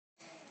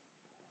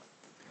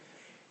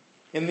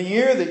In the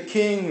year that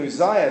King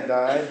Uzziah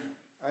died,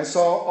 I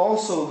saw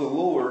also the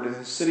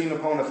Lord sitting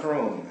upon a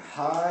throne,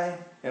 high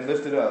and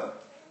lifted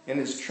up, and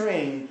his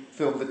train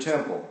filled the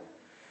temple.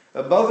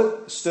 Above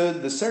it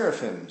stood the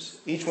seraphims.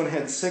 Each one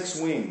had 6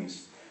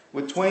 wings.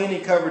 With twain he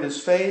covered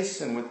his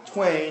face, and with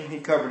twain he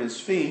covered his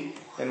feet,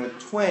 and with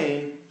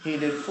twain he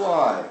did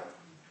fly.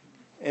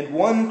 And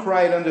one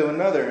cried unto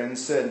another and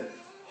said,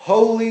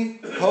 Holy,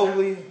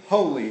 holy,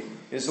 holy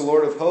is the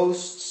Lord of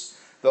hosts.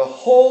 The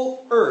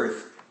whole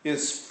earth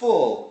is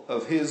full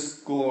of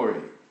his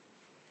glory.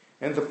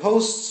 And the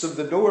posts of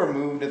the door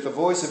moved at the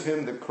voice of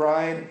him that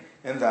cried,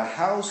 and the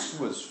house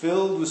was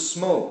filled with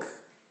smoke.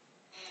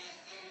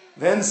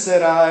 Then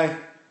said I,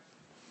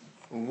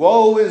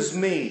 Woe is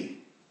me,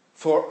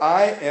 for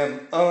I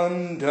am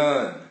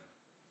undone,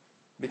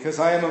 because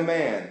I am a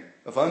man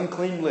of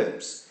unclean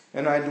lips,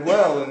 and I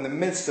dwell in the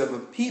midst of a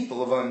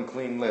people of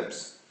unclean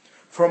lips.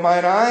 For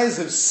mine eyes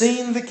have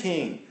seen the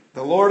King,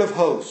 the Lord of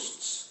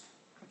hosts.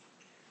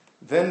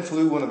 Then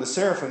flew one of the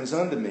seraphims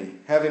unto me,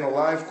 having a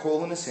live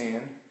coal in his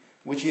hand,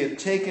 which he had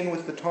taken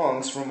with the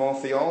tongs from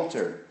off the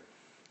altar.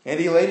 And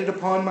he laid it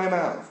upon my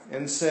mouth,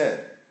 and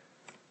said,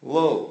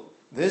 Lo,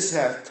 this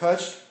hath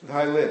touched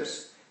thy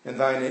lips, and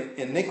thine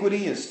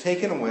iniquity is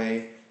taken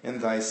away,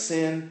 and thy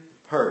sin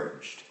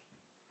purged.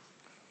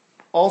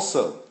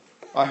 Also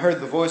I heard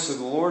the voice of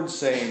the Lord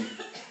saying,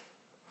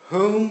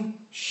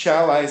 Whom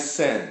shall I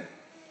send?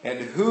 And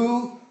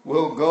who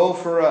will go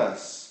for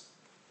us?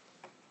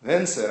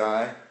 Then said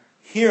I,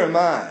 Here am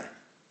I,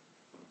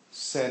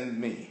 send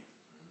me.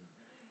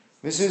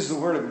 This is the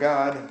word of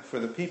God for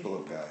the people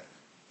of God.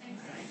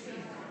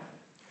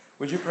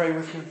 Would you pray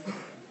with me?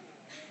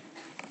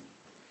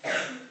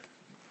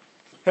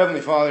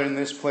 Heavenly Father, in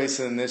this place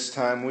and in this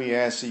time, we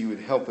ask that you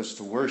would help us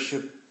to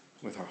worship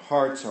with our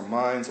hearts, our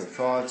minds, our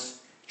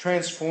thoughts.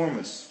 Transform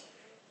us.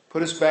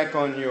 Put us back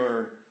on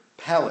your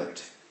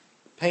palette.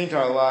 Paint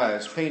our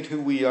lives. Paint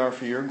who we are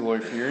for your glory,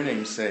 for your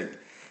name's sake.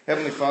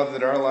 Heavenly Father,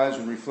 that our lives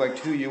would reflect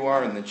who you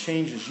are and the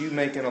changes you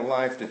make in a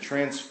life to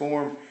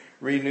transform,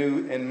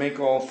 renew, and make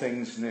all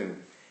things new,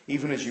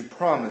 even as you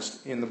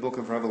promised in the book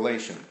of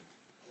Revelation.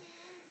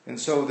 And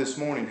so this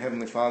morning,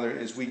 Heavenly Father,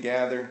 as we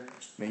gather,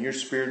 may your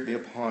Spirit be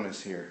upon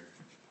us here.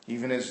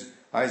 Even as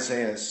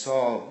Isaiah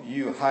saw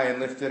you high and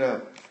lifted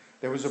up,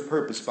 there was a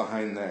purpose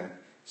behind that.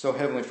 So,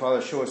 Heavenly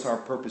Father, show us our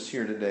purpose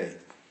here today.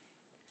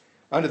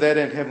 Unto that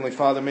end, Heavenly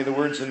Father, may the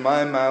words in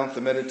my mouth,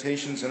 the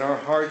meditations in our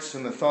hearts,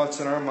 and the thoughts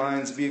in our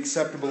minds be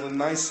acceptable in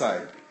thy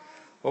sight.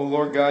 O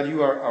Lord God,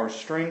 you are our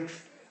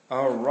strength,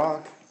 our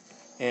rock,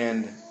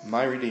 and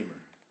my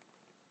Redeemer.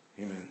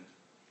 Amen.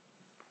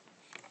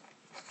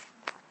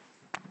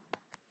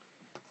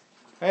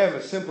 I have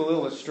a simple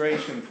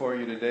illustration for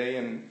you today,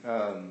 and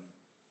I'm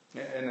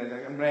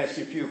going to ask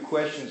you a few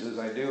questions as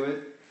I do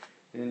it,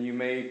 and you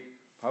may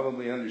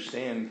probably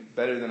understand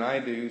better than I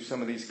do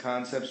some of these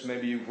concepts.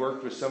 Maybe you've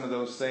worked with some of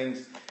those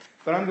things.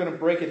 But I'm going to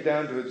break it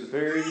down to its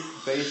very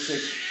basic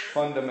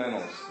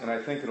fundamentals, and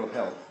I think it'll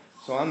help.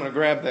 So I'm going to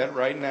grab that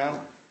right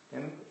now.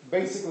 And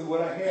basically what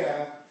I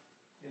have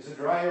is a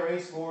dry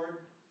erase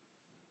board,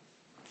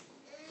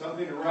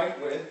 something to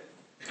write with,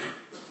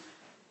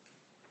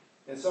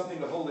 and something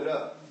to hold it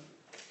up.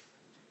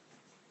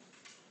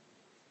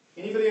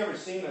 Anybody ever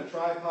seen a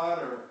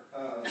tripod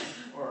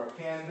or a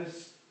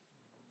canvas?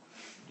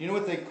 Do you know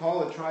what they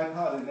call a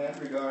tripod in that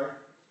regard?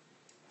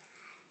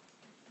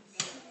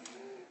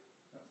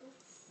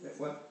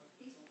 What?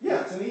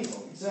 Yeah, it's an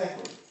easel,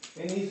 exactly.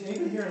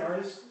 Anybody here an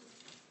artist?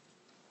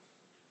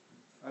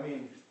 I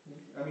mean,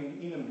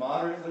 even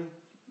moderately,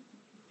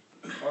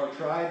 or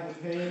tried to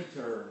paint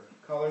or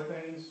color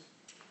things.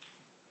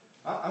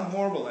 I'm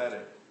horrible at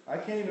it. I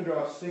can't even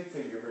draw a stick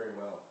figure very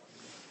well,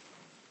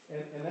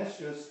 and that's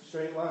just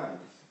straight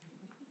lines.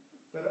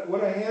 But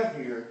what I have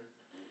here,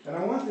 and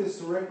I want this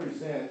to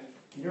represent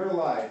your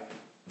life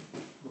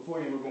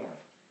before you were born.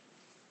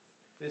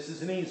 This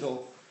is an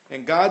easel,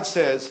 and God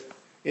says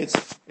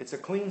it's a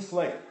clean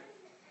slate.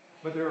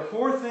 But there are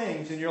 4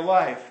 things in your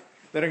life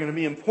that are going to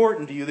be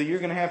important to you that you're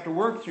going to have to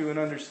work through and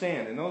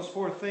understand. And those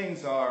 4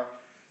 things are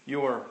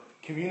your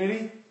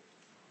community,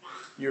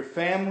 your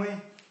family,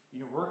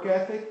 your work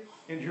ethic,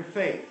 and your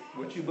faith,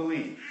 what you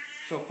believe.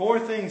 So 4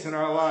 things in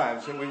our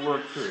lives that we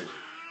work through.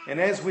 And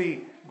as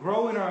we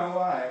grow in our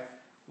life,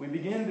 we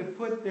begin to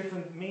put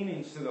different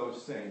meanings to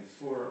those things.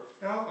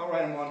 I'll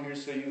write them on here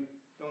so you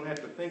don't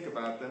have to think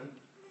about them.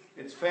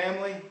 It's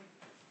family,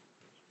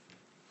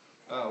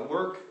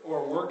 work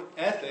or work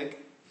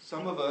ethic.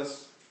 Some of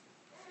us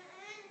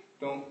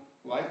don't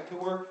like to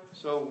work,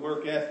 so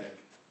work ethic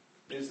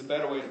is the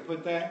better way to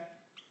put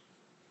that.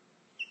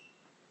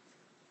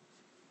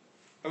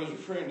 I was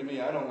referring to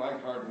me. I don't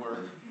like hard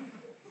work.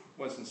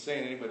 Wasn't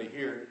saying anybody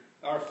here.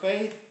 Our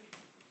faith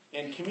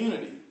and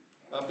community,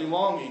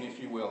 belonging,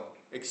 if you will.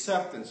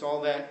 Acceptance, all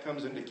that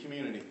comes into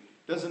community.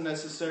 Doesn't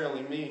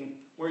necessarily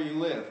mean where you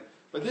live.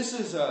 But this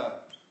is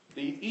the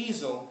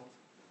easel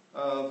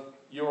of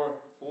your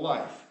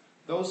life.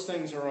 Those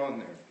things are on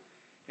there.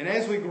 And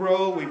as we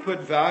grow, we put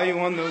value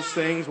on those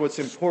things, what's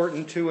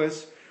important to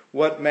us,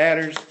 what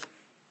matters.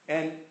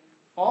 And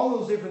all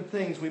those different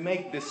things we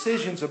make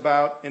decisions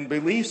about and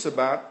beliefs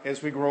about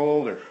as we grow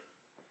older.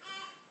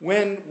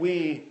 When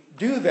we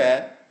do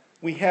that,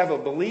 we have a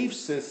belief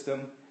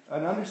system,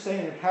 an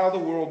understanding of how the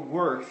world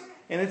works,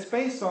 and it's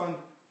based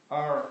on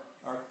our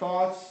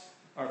thoughts,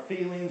 our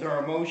feelings,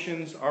 our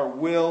emotions, our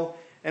will,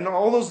 and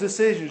all those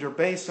decisions are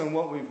based on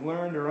what we've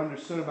learned or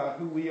understood about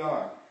who we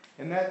are.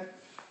 And that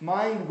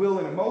mind, will,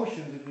 and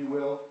emotions, if you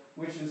will,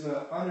 which is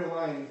the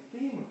underlying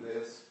theme of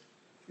this,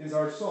 is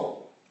our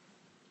soul.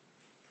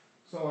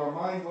 So our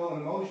mind, will,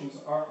 and emotions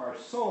are our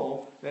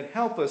soul that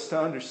help us to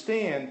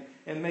understand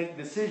and make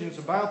decisions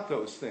about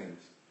those things.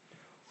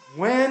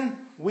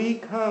 When we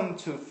come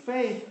to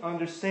faith,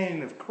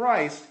 understanding of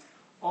Christ,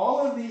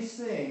 all of these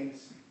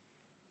things,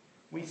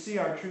 we see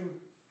our true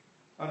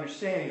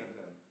understanding of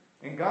them.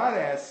 And God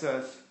asks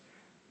us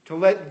to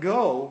let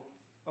go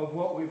of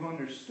what we've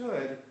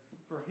understood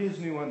for His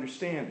new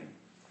understanding.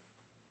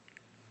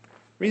 The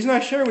reason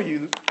I share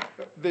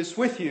this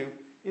with you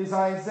is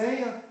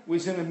Isaiah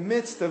was in the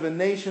midst of a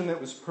nation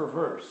that was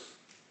perverse.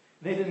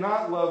 They did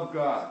not love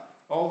God.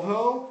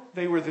 Although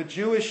they were the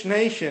Jewish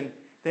nation,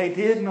 they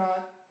did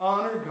not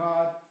honor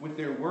God with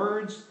their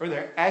words or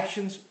their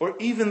actions or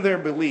even their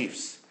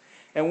beliefs.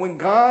 And when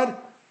God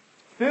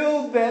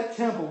filled that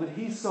temple that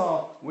He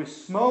saw with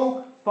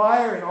smoke,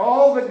 fire, and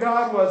all that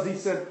God was, He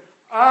said,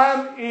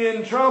 I'm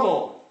in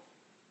trouble.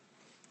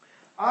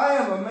 I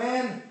am a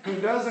man who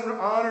doesn't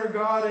honor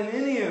God in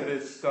any of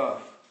this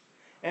stuff.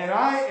 And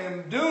I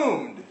am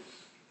doomed.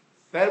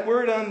 That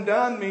word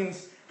undone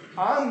means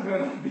I'm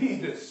going to be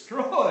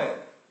destroyed.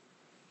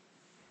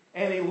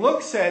 And he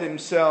looks at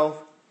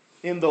himself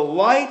in the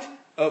light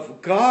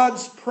of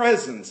God's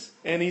presence.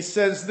 And he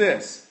says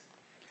this,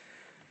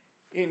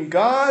 in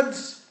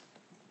God's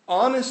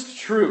honest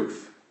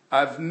truth,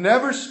 I've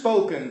never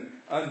spoken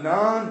a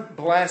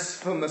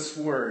non-blasphemous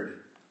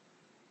word.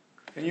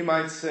 And you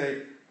might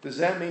say, does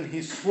that mean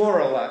he swore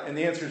a lot? And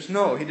the answer is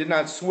no, he did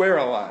not swear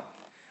a lot.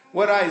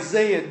 What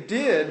Isaiah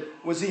did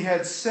was he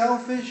had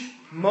selfish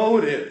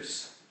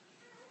motives.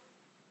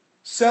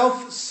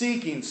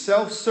 Self-seeking,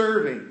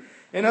 self-serving.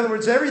 In other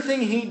words,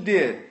 everything he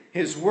did,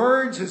 his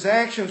words, his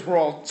actions were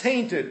all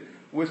tainted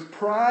with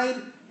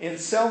pride and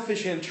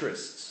selfish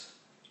interests.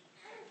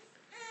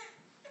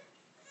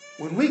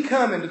 When we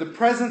come into the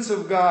presence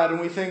of God and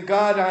we think,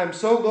 God, I'm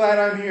so glad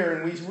I'm here,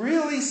 and we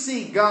really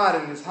see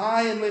God in His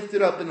high and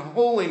lifted up in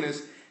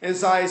holiness,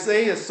 as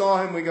Isaiah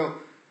saw Him, we go,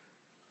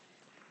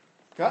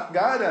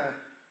 God,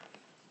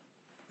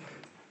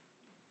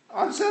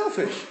 I'm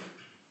selfish.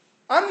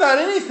 I'm not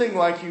anything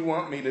like you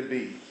want me to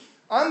be.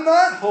 I'm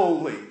not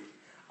holy.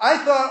 I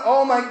thought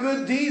all my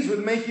good deeds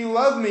would make you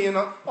love me, and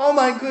all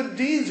my good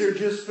deeds are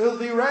just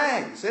filthy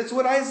rags. That's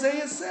what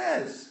Isaiah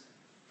says.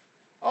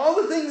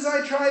 All the things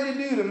I try to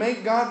do to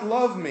make God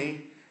love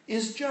me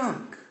is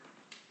junk.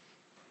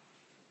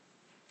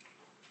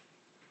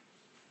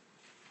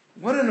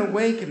 What an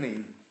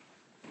awakening.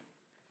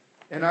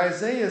 And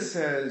Isaiah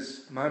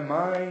says, my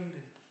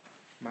mind,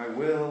 my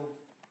will,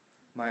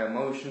 my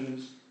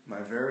emotions,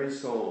 my very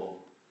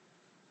soul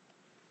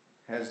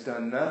has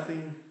done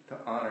nothing to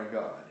honor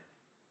God.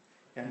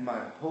 And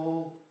my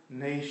whole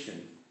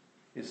nation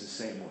is the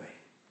same way.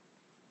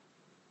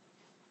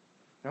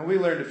 Now we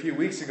learned a few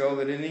weeks ago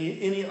that in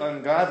any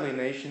ungodly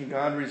nation,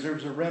 God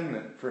reserves a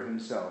remnant for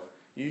Himself.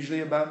 Usually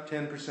about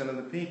 10% of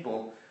the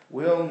people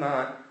will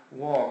not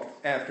walk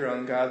after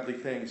ungodly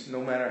things,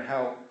 no matter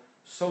how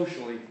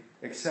socially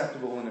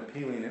acceptable and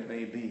appealing it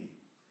may be.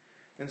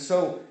 And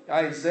so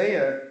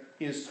Isaiah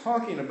is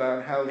talking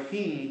about how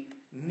he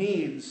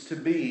needs to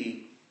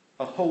be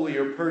a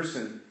holier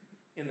person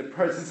in the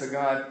presence of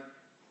God,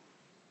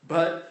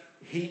 but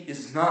he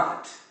is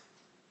not.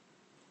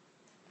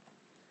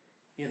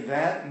 In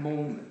that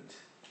moment,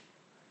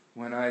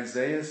 when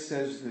Isaiah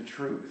says the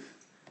truth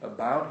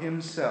about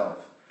himself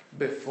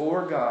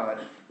before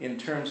God in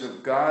terms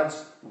of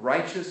God's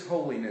righteous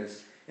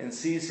holiness and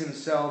sees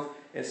himself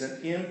as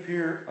an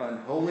impure,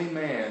 unholy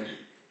man,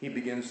 he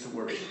begins to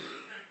worship.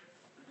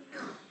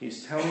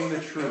 He's telling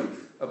the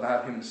truth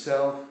about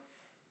himself,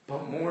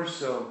 but more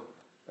so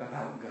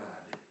about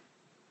God.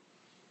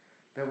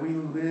 That we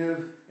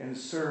live and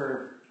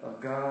serve a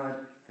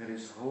God that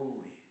is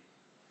holy,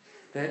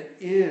 that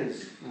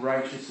is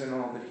righteous in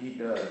all that He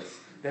does,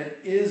 that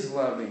is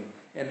loving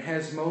and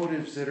has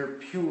motives that are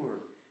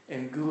pure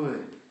and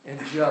good and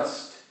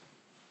just.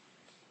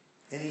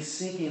 And He's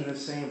seeking the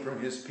same from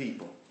His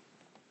people.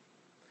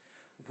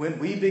 When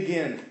we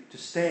begin to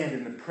stand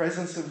in the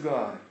presence of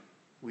God,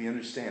 we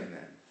understand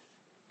that.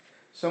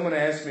 Someone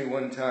asked me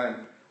one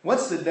time,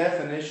 what's the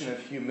definition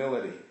of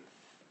humility?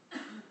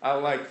 I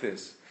like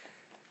this.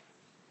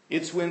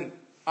 It's when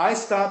I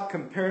stop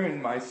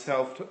comparing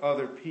myself to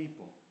other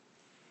people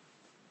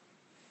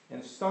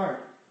and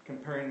start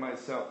comparing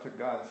myself to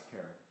God's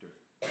character.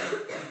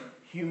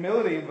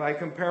 Humility, if I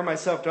compare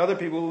myself to other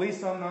people, at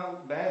least I'm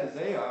not as bad as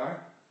they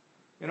are.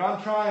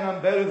 I'm trying,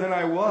 I'm better than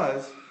I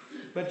was.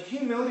 But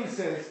humility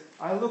says,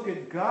 I look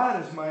at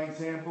God as my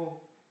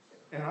example,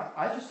 and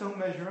I just don't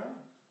measure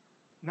up.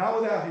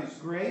 Not without His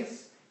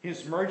grace,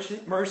 His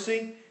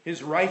mercy,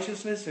 His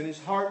righteousness, and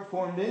His heart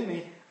formed in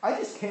me, I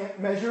just can't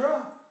measure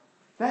up.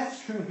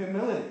 That's true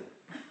humility.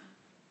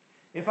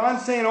 If I'm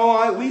saying,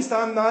 oh, at least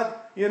I'm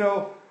not,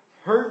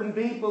 hurting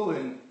people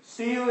and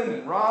stealing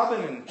and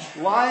robbing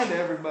and lying to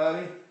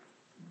everybody,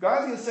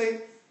 God's going to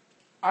say,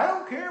 I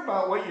don't care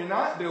about what you're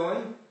not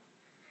doing.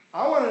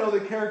 I want to know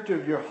the character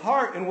of your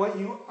heart and what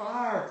you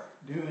are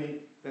doing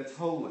that's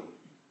holy.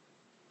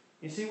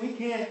 You see, we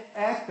can't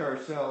act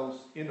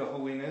ourselves into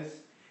holiness,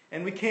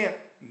 and we can't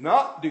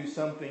not do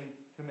something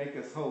to make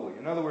us holy.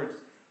 In other words,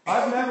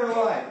 I've never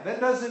lied. That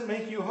doesn't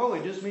make you holy.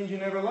 It just means you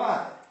never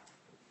lied.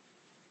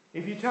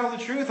 If you tell the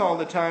truth all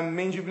the time, it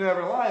means you've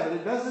never lied, but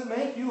it doesn't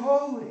make you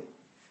holy.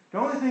 The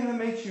only thing that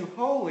makes you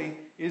holy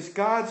is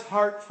God's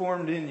heart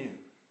formed in you.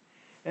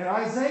 And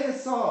Isaiah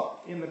saw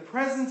in the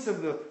presence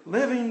of the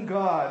living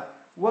God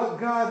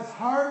what God's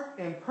heart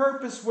and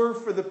purpose were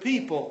for the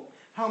people,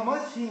 how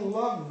much He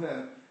loved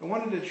them and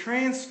wanted to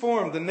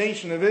transform the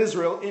nation of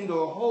Israel into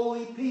a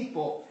holy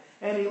people.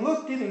 And He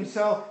looked at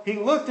Himself, He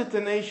looked at the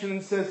nation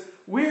and says,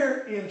 we're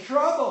in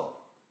trouble.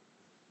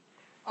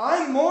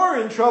 I'm more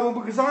in trouble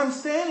because I'm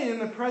standing in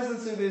the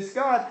presence of this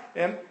God,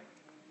 and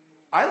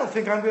I don't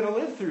think I'm going to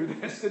live through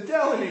this to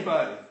tell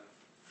anybody.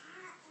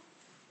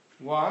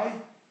 Why?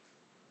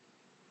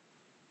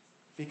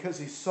 Because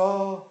he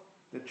saw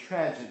the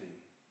tragedy,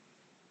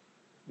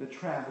 the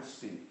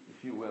travesty,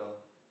 if you will,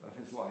 of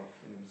his life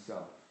and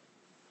himself.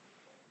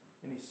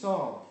 And he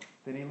saw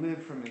that he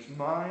lived from his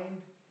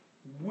mind,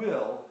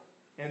 will,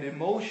 and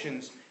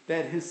emotions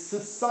that his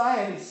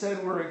society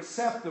said were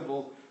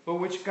acceptable, but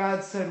which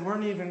God said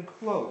weren't even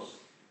close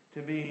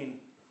to being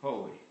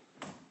holy.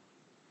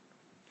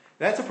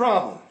 That's a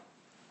problem.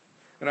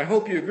 And I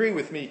hope you agree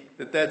with me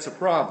that that's a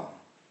problem.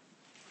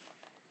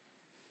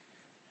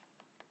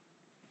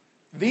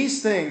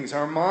 These things,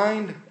 our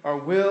mind, our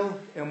will,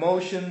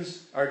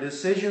 emotions, our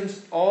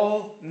decisions,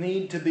 all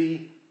need to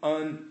be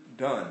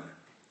undone.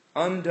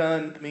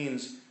 Undone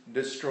means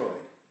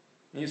destroyed.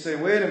 And you say,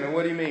 wait a minute,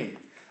 what do you mean?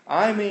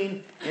 I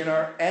mean in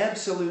our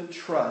absolute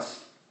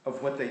trust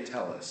of what they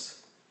tell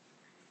us.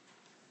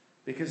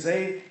 Because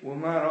they will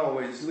not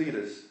always lead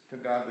us to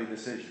godly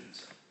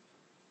decisions.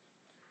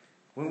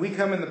 When we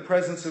come in the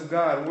presence of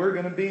God, we're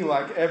going to be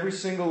like every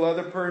single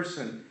other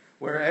person,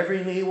 where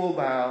every knee will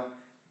bow,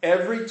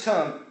 every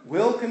tongue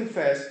will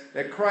confess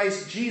that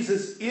Christ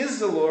Jesus is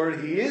the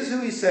Lord. He is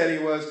who He said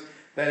He was,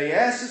 that He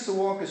asks us to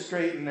walk a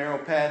straight and narrow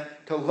path,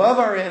 to love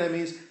our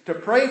enemies, to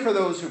pray for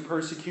those who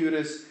persecute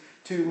us,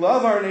 to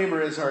love our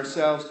neighbor as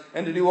ourselves,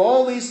 and to do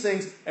all these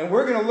things. And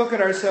we're going to look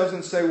at ourselves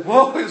and say,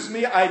 woe is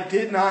me, I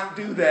did not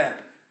do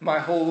that my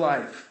whole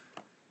life.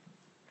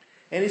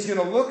 And He's going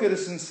to look at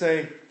us and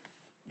say,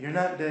 you're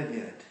not dead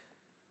yet.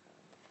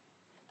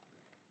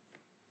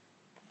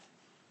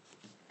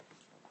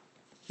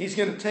 He's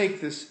going to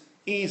take this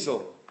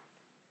easel,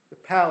 the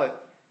pallet,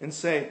 and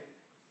say,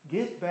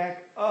 get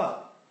back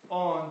up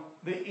on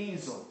the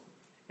easel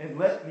and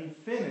let me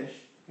finish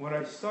what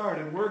I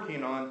started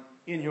working on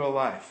in your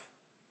life.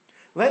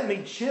 Let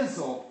me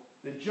chisel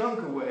the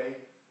junk away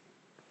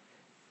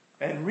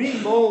and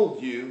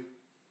remold you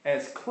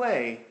as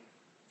clay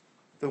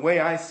the way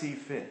I see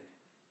fit.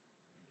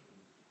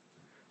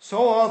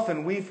 So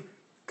often we've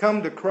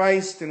come to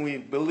Christ and we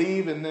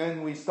believe, and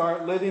then we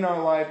start living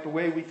our life the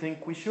way we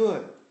think we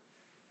should,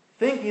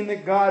 thinking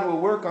that God will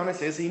work on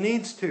us as He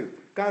needs to.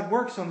 God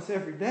works on us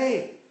every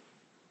day.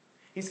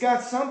 He's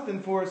got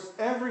something for us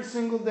every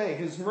single day.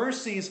 His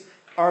mercies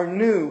are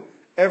new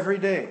every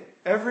day.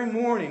 Every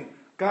morning,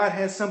 God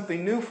has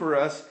something new for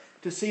us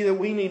to see that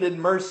we needed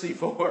mercy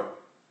for.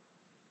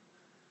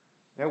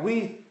 Now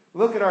we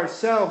look at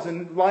ourselves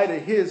in light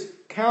of His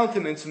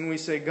countenance and we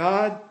say,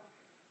 God,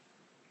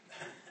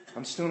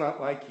 I'm still not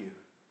like You.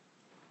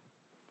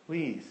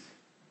 Please,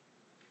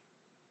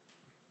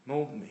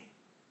 mold me.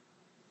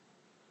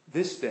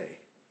 This day,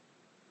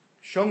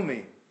 show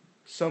me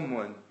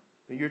someone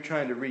that You're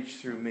trying to reach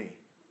through me.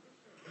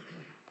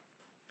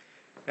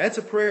 That's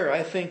a prayer,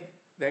 I think,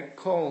 that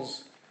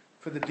calls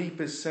for the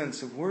deepest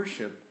sense of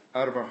worship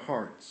out of our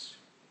hearts.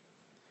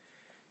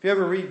 If you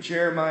ever read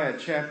Jeremiah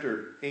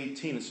chapter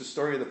 18, it's the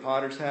story of the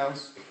potter's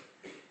house.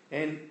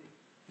 And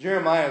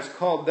Jeremiah is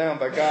called down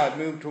by God,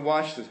 moved to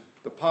watch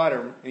the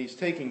potter, and he's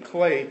taking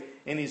clay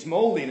and he's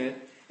molding it,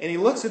 and he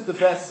looks at the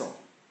vessel.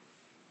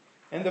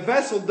 And the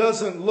vessel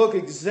doesn't look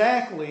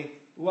exactly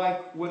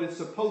like what it's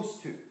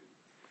supposed to.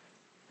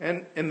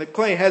 And the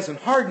clay hasn't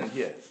hardened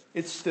yet.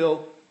 It's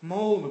still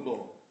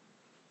moldable.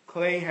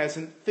 Clay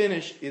hasn't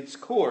finished its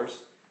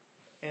course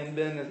and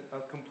been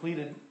a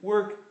completed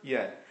work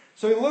yet.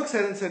 So he looks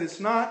at it and said, it's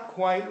not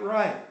quite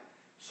right.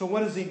 So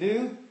what does he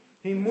do?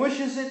 He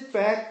mushes it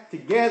back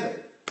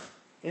together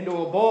into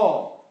a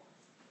ball.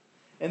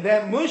 And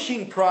that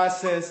mushing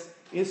process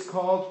is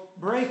called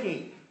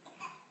breaking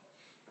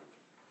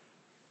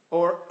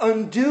or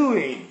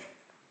undoing.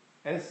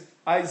 As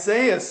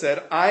Isaiah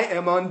said, I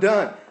am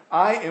undone.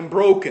 I am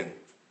broken.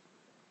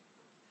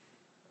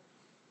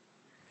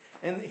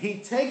 And he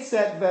takes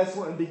that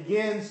vessel and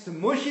begins to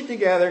mush it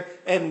together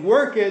and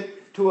work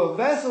it to a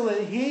vessel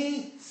that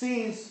He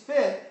sees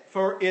fit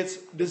for its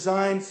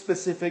designed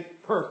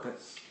specific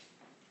purpose.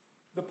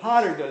 The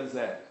potter does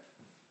that.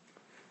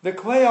 The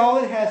clay,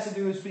 all it has to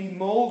do is be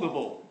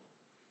moldable,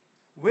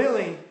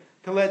 willing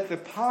to let the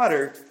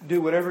potter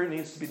do whatever it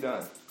needs to be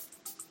done.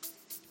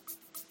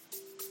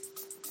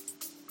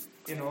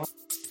 You know.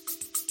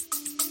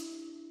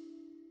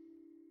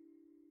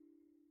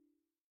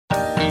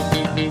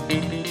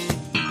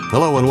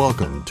 Hello and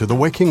welcome to the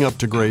Waking Up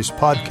to Grace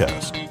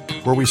podcast,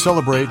 where we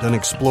celebrate and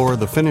explore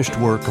the finished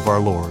work of our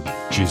Lord,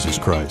 Jesus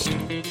Christ.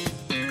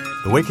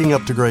 The Waking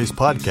Up to Grace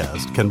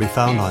podcast can be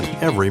found on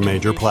every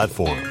major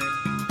platform.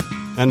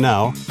 And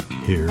now,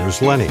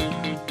 here's Lenny.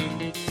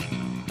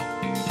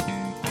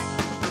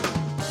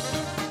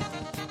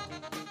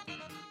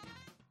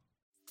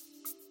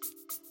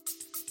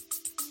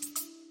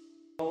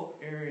 All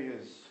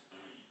areas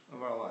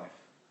of our life.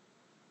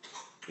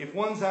 If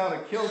one's out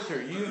of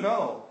kilter, you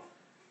know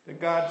that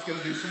God's going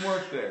to do some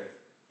work there.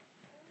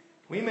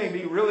 We may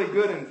be really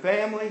good in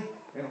family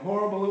and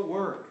horrible at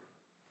work.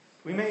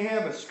 We may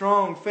have a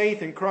strong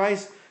faith in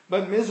Christ,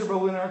 but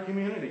miserable in our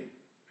community.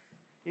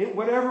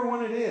 Whatever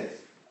one it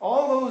is,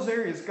 all those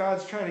areas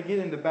God's trying to get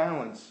into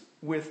balance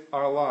with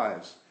our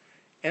lives.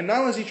 And not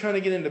only is He trying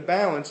to get into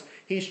balance,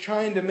 He's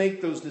trying to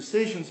make those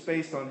decisions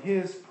based on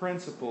His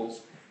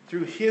principles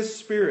through His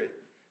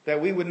Spirit,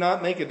 that we would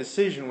not make a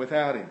decision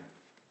without Him.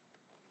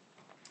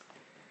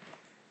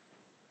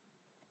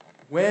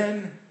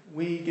 When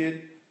we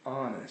get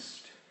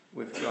honest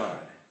with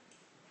God,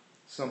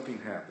 something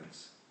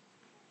happens.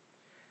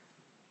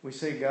 We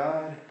say,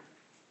 God,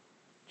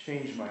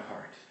 change my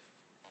heart.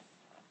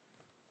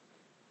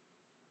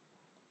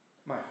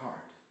 My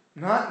heart.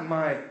 Not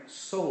my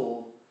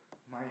soul,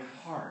 my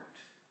heart.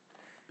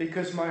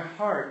 Because my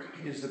heart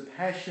is the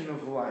passion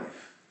of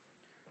life.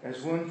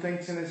 As one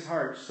thinks in his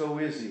heart, so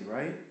is he,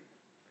 right?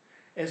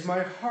 As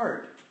my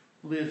heart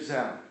lives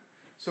out.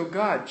 So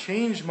God,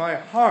 change my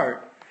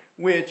heart,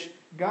 which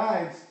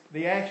guides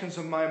the actions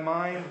of my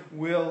mind,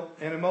 will,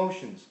 and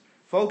emotions.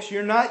 Folks,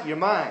 you're not your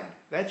mind.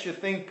 That's your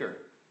thinker.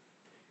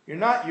 You're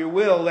not your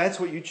will. That's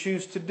what you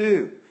choose to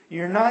do.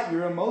 You're not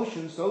your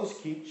emotions. Those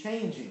keep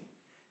changing.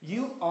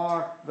 You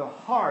are the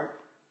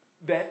heart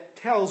that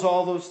tells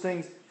all those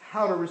things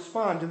how to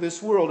respond to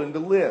this world and to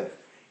live.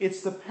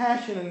 It's the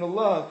passion and the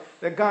love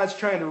that God's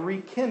trying to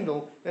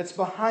rekindle that's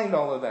behind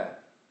all of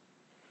that.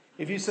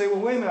 If you say,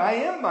 well, wait a minute, I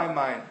am my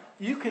mind.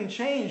 You can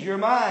change your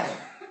mind.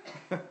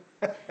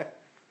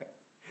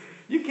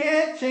 You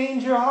can't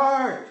change your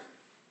heart.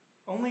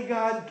 Only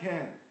God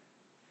can.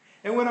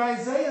 And when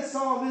Isaiah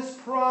saw this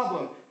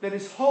problem, that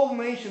his whole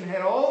nation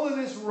had all of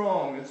this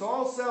wrong, it's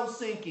all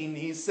self-seeking,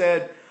 he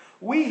said,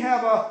 we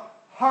have a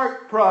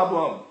heart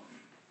problem.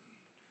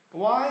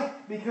 Why?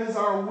 Because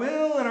our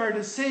will and our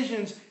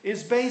decisions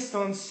is based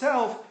on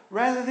self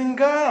rather than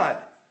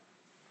God.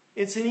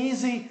 It's an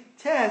easy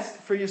test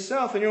for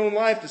yourself in your own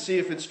life to see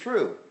if it's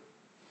true.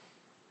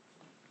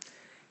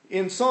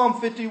 In Psalm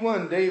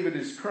 51, David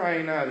is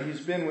crying out. He's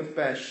been with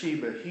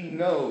Bathsheba. He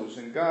knows,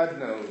 and God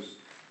knows,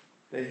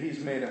 that he's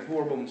made a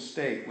horrible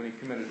mistake when he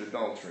committed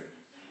adultery.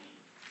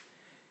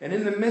 And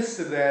in the midst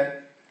of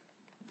that,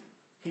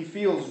 he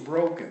feels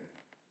broken.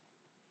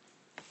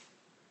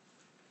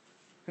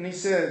 And he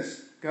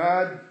says,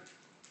 God,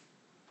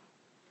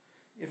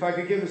 if I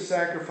could give a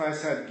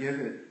sacrifice, I'd give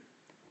it.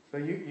 But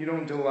you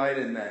don't delight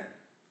in that.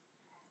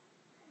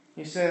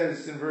 He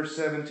says in verse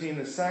 17,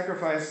 the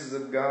sacrifices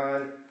of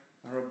God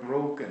are a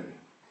broken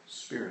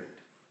spirit,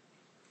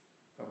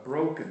 a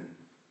broken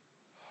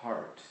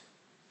heart.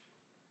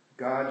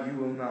 God, you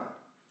will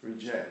not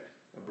reject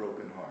a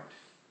broken heart.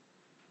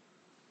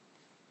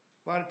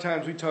 A lot of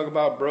times we talk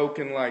about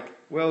broken like,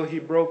 well, he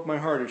broke my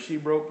heart or she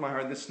broke my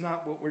heart. That's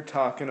not what we're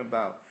talking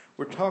about.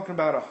 We're talking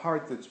about a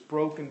heart that's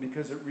broken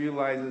because it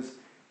realizes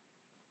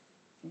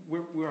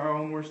we're our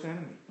own worst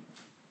enemy.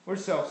 We're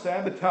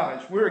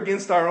self-sabotaged. We're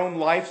against our own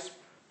life's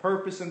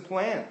purpose and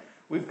plan.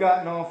 We've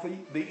gotten off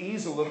the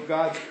easel of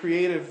God's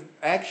creative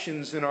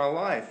actions in our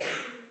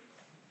life.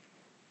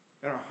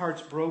 And our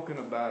heart's broken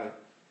about it.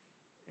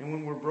 And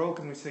when we're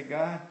broken, we say,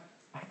 God,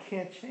 I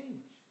can't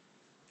change.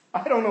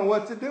 I don't know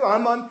what to do.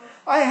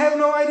 I have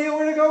no idea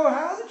where to go or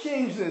how to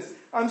change this.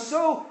 I'm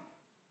so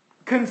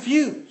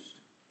confused,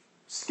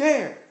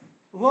 scared,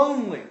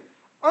 lonely,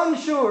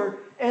 unsure,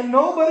 and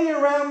nobody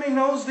around me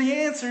knows the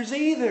answers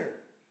either.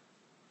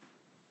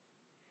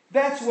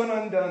 That's what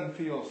undone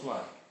feels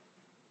like.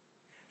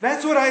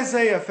 That's what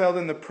Isaiah felt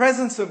in the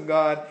presence of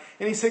God.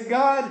 And he said,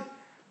 God,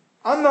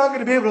 I'm not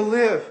going to be able to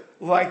live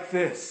like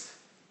this.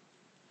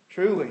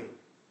 Truly,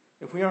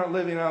 if we aren't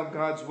living out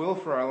God's will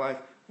for our life,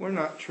 we're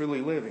not truly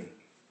living.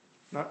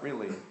 Not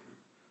really.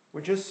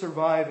 We're just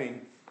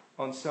surviving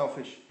on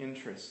selfish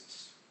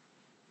interests.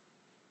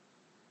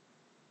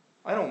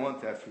 I don't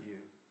want that for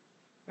you.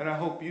 And I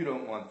hope you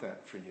don't want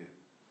that for you.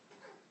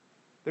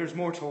 There's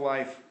more to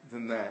life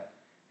than that.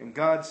 And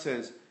God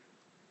says,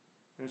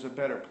 there's a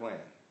better plan.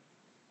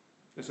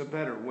 There's a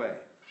better way.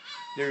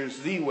 There's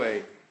the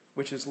way,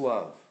 which is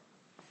love.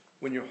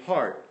 When your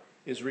heart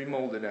is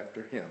remolded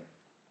after Him.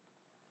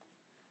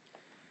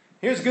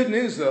 Here's good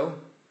news, though.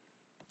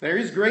 There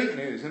is great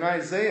news. In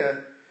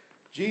Isaiah,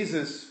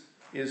 Jesus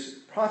is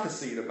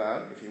prophesied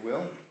about, if you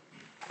will.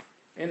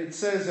 And it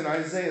says in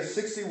Isaiah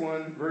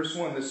 61, verse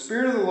 1, "The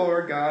Spirit of the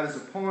Lord God is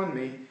upon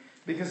me,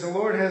 because the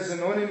Lord has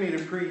anointed me to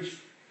preach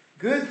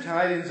good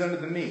tidings unto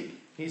the meek.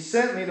 He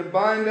sent me to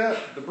bind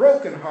up the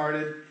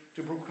brokenhearted,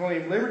 to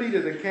proclaim liberty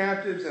to the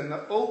captives, and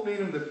the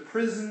opening of the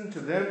prison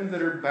to them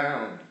that are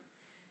bound."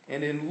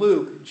 And in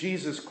Luke,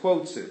 Jesus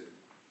quotes it.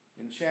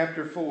 In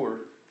chapter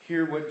 4,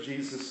 hear what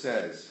Jesus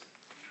says.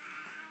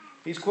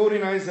 He's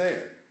quoting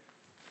Isaiah,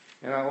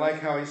 and I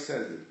like how he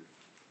says it.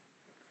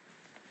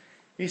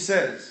 He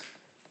says,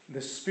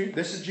 this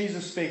is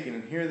Jesus speaking,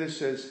 and here this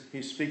says,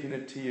 he's speaking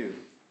it to you.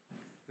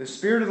 "The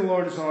Spirit of the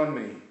Lord is on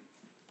me,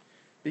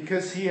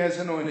 because He has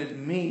anointed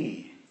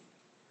me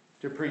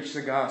to preach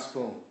the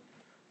gospel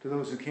to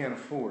those who can't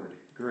afford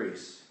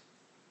grace.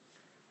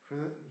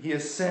 For He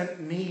has sent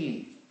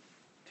me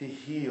to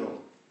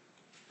heal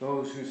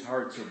those whose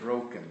hearts are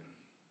broken,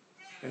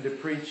 and to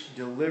preach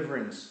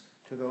deliverance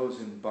to those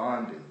in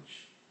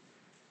bondage,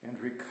 and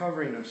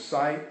recovering of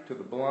sight to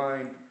the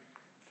blind,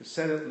 to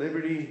set at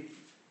liberty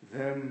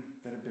them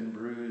that have been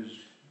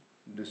bruised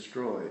and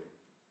destroyed,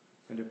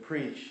 and to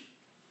preach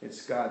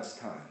it's God's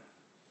time."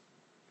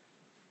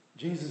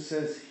 Jesus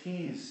says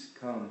He's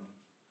come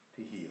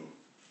to heal.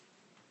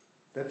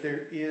 That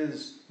there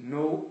is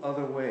no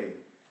other way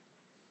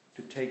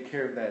to take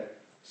care of that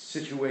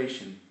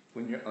situation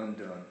when you're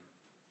undone.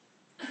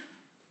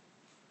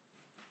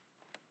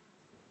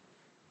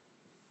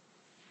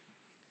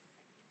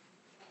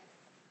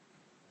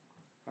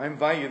 I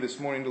invite you this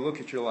morning to look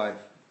at your life.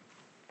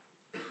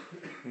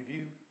 If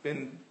you've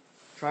been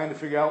trying to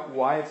figure out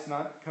why it's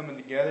not coming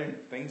together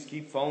and things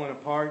keep falling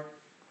apart,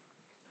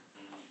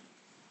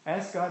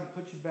 ask God to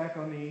put you back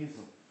on the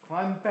easel.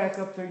 Climb back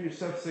up there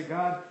yourself and say,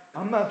 "God,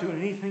 I'm not doing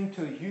anything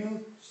till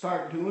you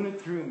start doing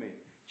it through me.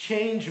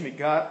 Change me,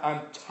 God.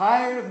 I'm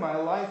tired of my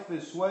life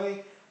this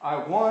way. I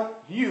want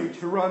you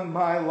to run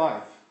my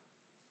life.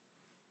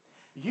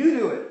 You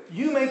do it.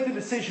 You make the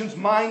decisions.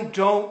 Mine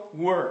don't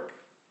work."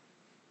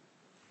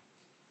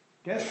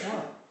 Guess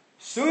what?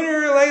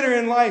 Sooner or later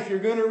in life, you're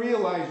going to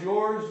realize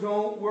yours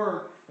don't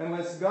work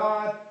unless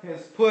God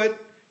has put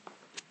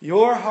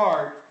your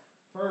heart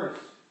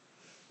first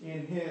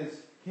in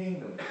His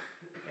kingdom,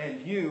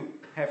 and you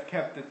have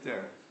kept it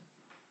there.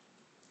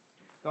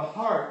 The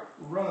heart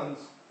runs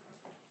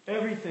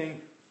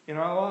everything in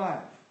our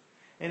life.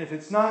 And if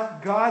it's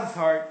not God's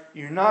heart,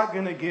 you're not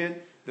going to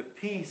get the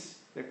peace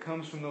that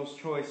comes from those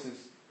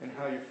choices and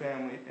how your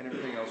family and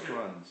everything else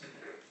runs.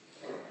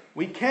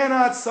 We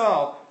cannot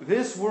solve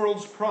this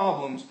world's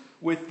problems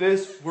with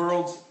this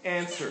world's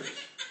answers.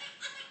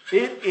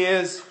 It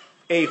is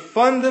a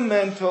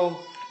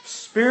fundamental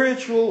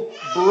spiritual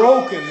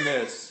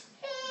brokenness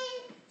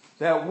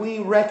that we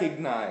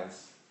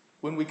recognize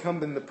when we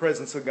come in the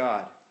presence of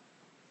God.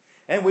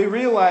 And we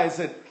realize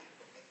that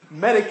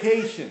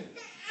medication,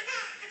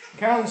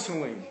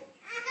 counseling,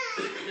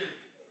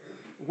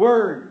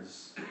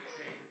 words,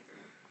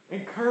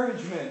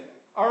 encouragement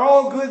are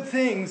all good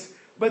things,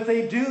 but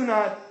they do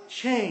not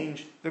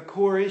change the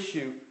core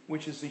issue,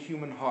 which is the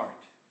human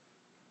heart.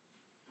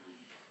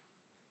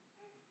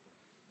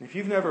 If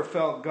you've never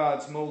felt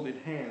God's molded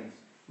hands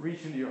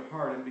reach into your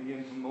heart and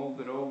begin to mold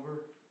it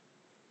over,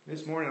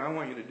 this morning I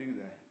want you to do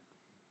that.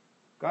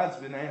 God's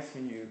been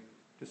asking you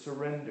to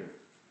surrender.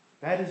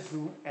 That is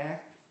the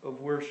act of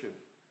worship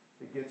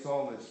that gets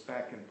all this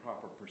back in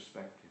proper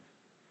perspective.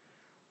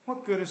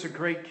 What good is a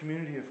great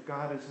community if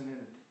God isn't in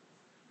it?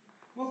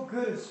 What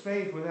good is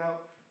faith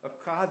without a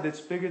God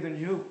that's bigger than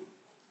you?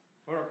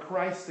 Or a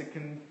Christ that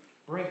can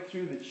break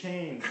through the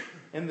chains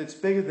and that's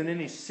bigger than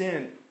any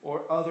sin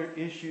or other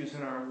issues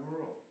in our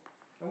world?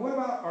 And what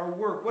about our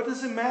work? What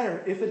does it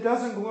matter if it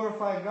doesn't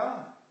glorify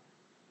God?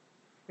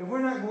 If we're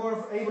not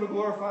able to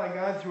glorify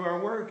God through our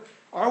work,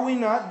 are we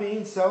not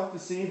being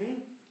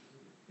self-deceiving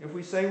if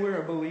we say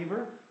we're a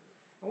believer?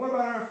 And what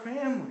about our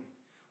family?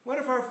 What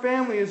if our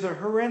family is a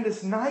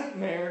horrendous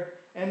nightmare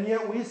and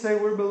yet we say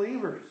we're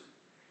believers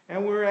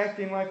and we're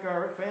acting like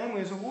our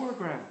family is a war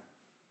ground?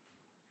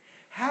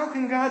 How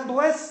can God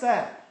bless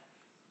that?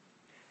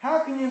 How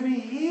can you be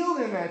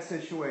healed in that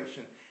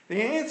situation?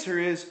 The answer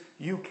is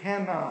you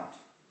cannot.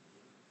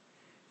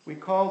 We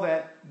call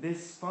that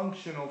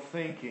dysfunctional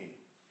thinking,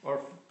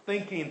 or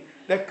thinking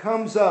that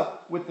comes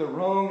up with the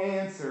wrong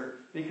answer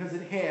because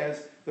it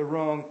has the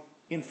wrong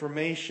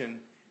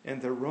information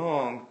and the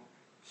wrong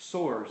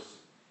source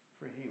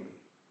for healing.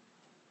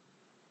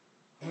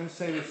 I'm going to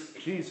say this,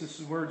 Jesus'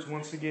 words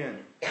once again.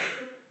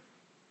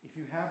 If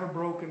you have a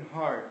broken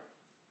heart,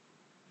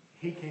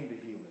 He came to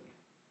heal it.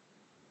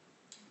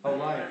 A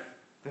life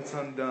that's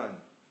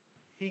undone,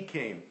 He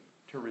came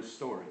to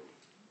restore it.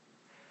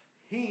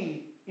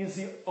 He is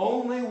the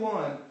only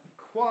one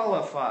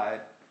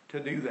qualified to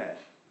do that.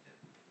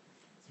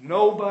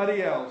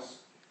 Nobody else,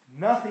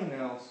 nothing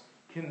else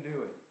can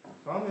do it.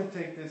 So I'm going to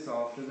take this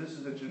off, so this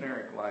is a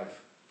generic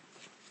life.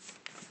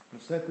 I'm going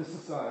to set this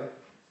aside.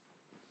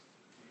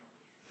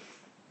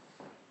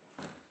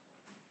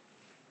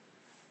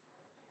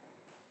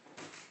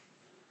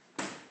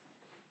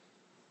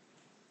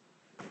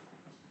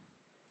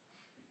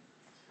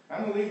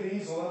 I'm going to leave the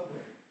easel up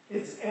there.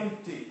 It's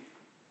empty.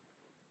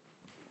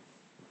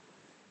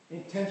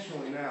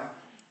 Intentionally now.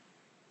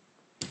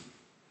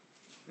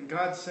 And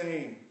God's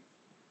saying,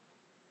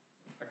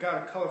 I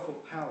got a colorful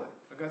palette.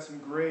 I got some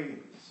grays,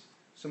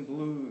 some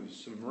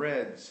blues, some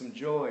reds, some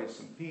joys,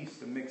 some peace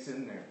to mix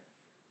in there.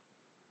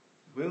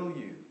 Will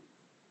you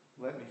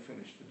let me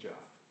finish the job?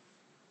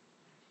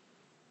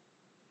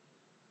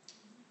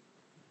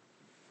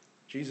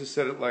 Jesus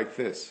said it like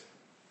this.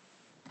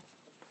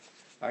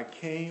 I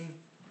came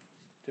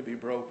to be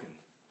broken,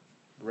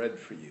 bread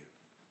for you.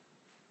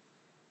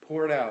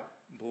 Poured out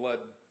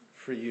blood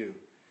for you,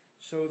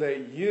 so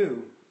that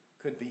you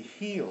could be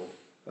healed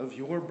of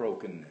your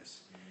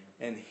brokenness.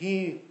 And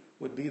He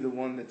would be the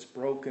one that's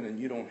broken and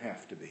you don't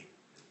have to be.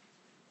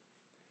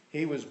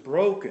 He was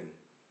broken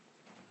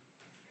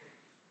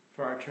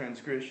for our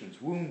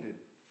transgressions, wounded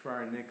for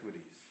our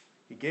iniquities.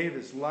 He gave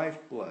His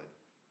lifeblood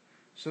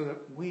so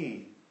that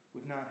we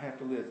would not have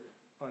to live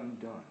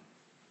undone.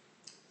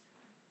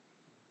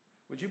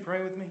 Would you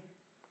pray with me?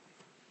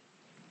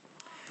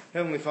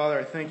 Heavenly Father,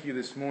 I thank you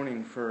this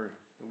morning for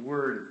the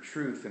word of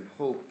truth and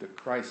hope that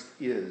Christ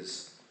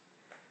is,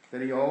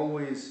 that He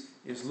always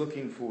is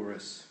looking for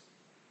us.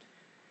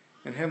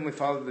 And Heavenly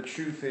Father, the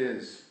truth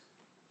is,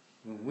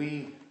 when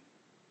we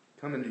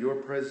come into your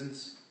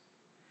presence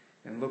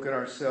and look at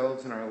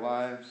ourselves and our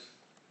lives,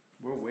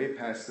 we're way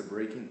past the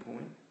breaking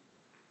point.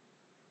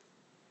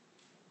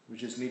 We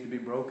just need to be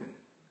broken.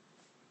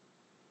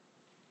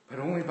 But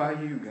only by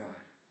you, God.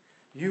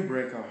 You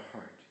break our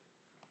heart.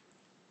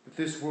 But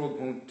this world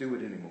won't do it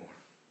anymore.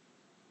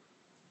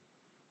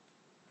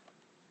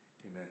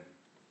 Amen.